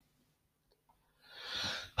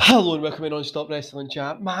Hello and welcome to Non-Stop Wrestling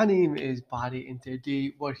Chat. My name is Barry and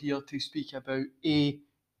today we're here to speak about AEW.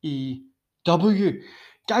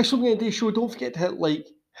 Guys, something in today's show, don't forget to hit like,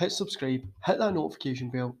 hit subscribe, hit that notification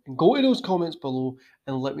bell and go to those comments below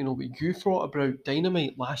and let me know what you thought about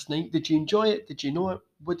Dynamite last night. Did you enjoy it? Did you know it?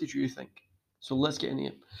 What did you think? So let's get into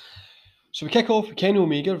it. So we kick off with Kenny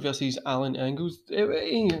Omega versus Alan Angels. It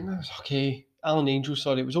was okay. Alan Angels,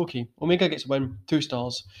 sorry, it was okay. Omega gets a win, 2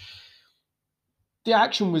 stars. The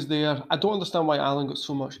action was there. I don't understand why Alan got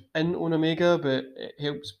so much in on Omega, but it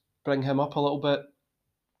helps bring him up a little bit.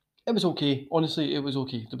 It was okay. Honestly, it was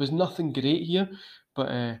okay. There was nothing great here,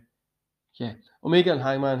 but yeah. Omega and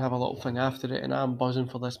Hangman have a little thing after it, and I'm buzzing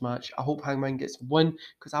for this match. I hope Hangman gets the win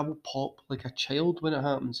because I will pop like a child when it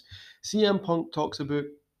happens. CM Punk talks about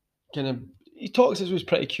he talks as was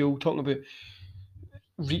pretty cool, talking about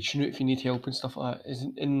reaching out if you need help and stuff like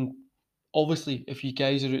that. And obviously, if you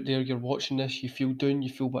guys are out there, you're watching this, you feel down, you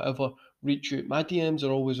feel whatever, reach out. My DMs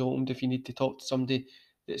are always opened if you need to talk to somebody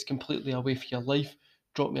that's completely away from your life.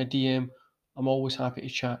 Drop me a DM. I'm always happy to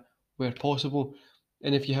chat where possible.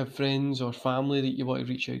 And if you have friends or family that you want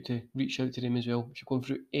to reach out to them as well. If you're going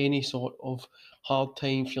through any sort of hard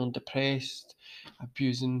time, feeling depressed,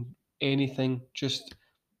 abusing anything, just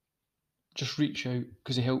reach out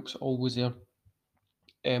because it helps. Always there.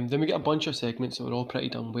 Then we get a bunch of segments that were all pretty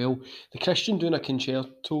done well. The Christian doing a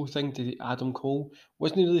concerto thing to Adam Cole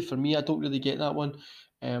wasn't really for me. I don't really get that one.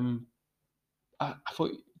 I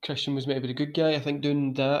thought Christian was maybe the good guy. I think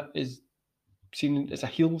doing that is seen as a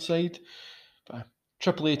heel side. But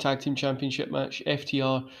AAA Tag Team Championship match,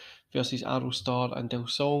 FTR versus Aerostar and Del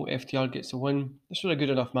Sol. FTR gets the win. This was a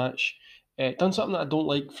good enough match. Done something that I don't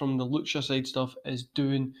like from the Lucha side stuff is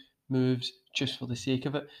doing moves just for the sake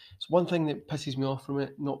of it. It's one thing that pisses me off from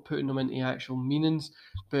it, not putting them into actual meanings,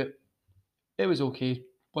 but it was okay.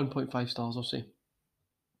 1.5 stars, I'll say.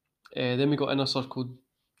 Then we got Inner Circle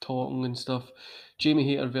talking and stuff. Jamie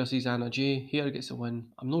Hayter versus Anna Jay. Hayter gets a win.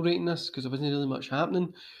 I'm not rating this because there wasn't really much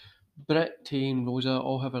happening. Britt, Tane, Rosa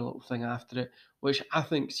all have a little thing after it, which I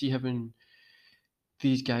think see having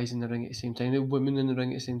these guys in the ring at the same time, the women in the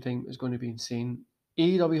ring at the same time is going to be insane.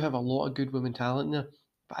 AEW have a lot of good women talent there,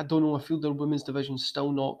 but I don't know. I feel their women's division's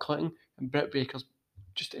still not clicking, and Britt Baker's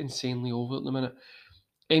just insanely over at the minute.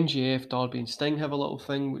 MJF, Darby, and Sting have a little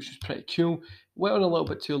thing, which is pretty cool. Went on a little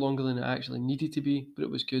bit too longer than it actually needed to be, but it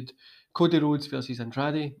was good. Cody Rhodes versus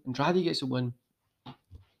Andrade. Andrade gets a win.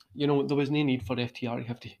 You know, there was no need for FTR to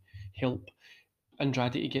have to help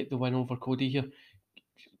Andrade to get the win over Cody here.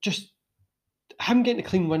 Just him getting a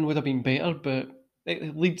clean win would have been better, but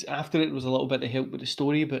it leads after it was a little bit of help with the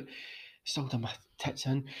story, but still done my tits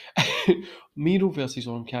in. Miro versus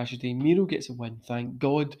Orange Cassidy. Miro gets a win, thank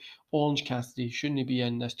God. Orange Cassidy shouldn't be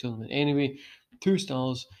in this tournament anyway. 2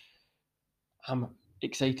 stars. I'm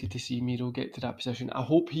excited to see Miro get to that position. I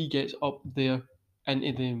hope he gets up there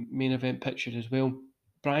into the main event picture as well.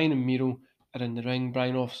 Brian and Miro are in the ring.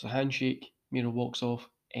 Brian offers a handshake. Miro walks off.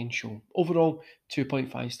 End show. Overall,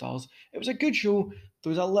 2.5 stars. It was a good show.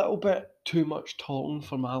 There was a little bit too much talking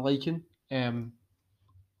for my liking.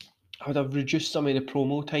 I would have reduced some of the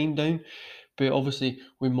promo time down, but obviously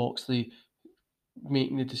with Moxley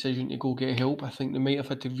making the decision to go get help, I think they might have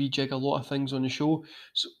had to rejig a lot of things on the show.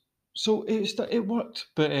 So it worked,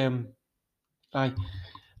 but I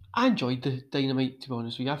enjoyed the Dynamite, to be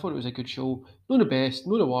honest with you. I thought it was a good show. Not the best,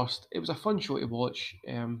 not the worst. It was a fun show to watch,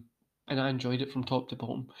 and I enjoyed it from top to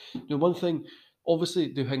bottom. One thing,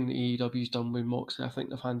 obviously, the thing that AEW's done with Moxley, I think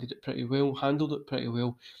they've handled it pretty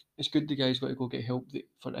well. It's good the guy's got to go get help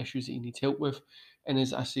for issues that he needs help with. And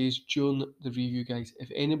as I says during the review, guys,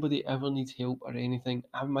 if anybody ever needs help or anything,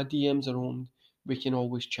 my DMs are on. We can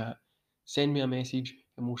always chat. Send me a message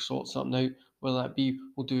and we'll sort something out. Whether that be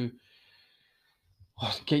we'll do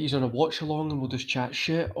get you on a watch along and we'll just chat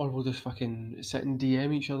shit, or we'll just fucking sit and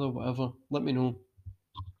DM each other, whatever. Let me know.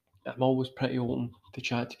 I'm always pretty open to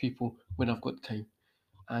chat to people when I've got the time.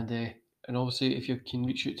 And obviously, if you can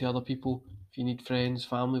reach out to other people, if you need friends,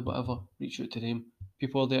 family, whatever, reach out to them.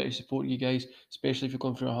 People are there to support you guys, especially if you're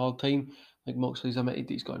going through a hard time. Like Moxley's admitted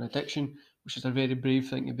that he's got an addiction, which is a very brave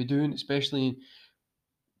thing to be doing, especially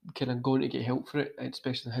kind of going to get help for it,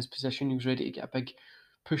 especially in his position. He was ready to get a big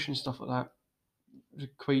push and stuff like that. It was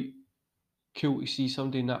quite cool to see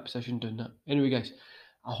somebody in that position doing that. Anyway, guys,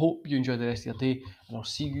 I hope you enjoy the rest of your day, and I'll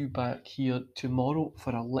see you back here tomorrow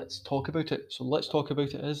for a Let's Talk About It. So, Let's Talk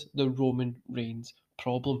About It is the Roman Reigns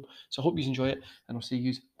problem. So, I hope you enjoy it, and I'll see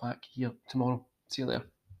you back here tomorrow. See you later.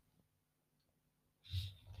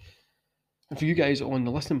 And for you guys on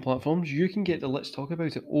the listening platforms, you can get the Let's Talk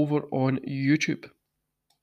About It over on YouTube.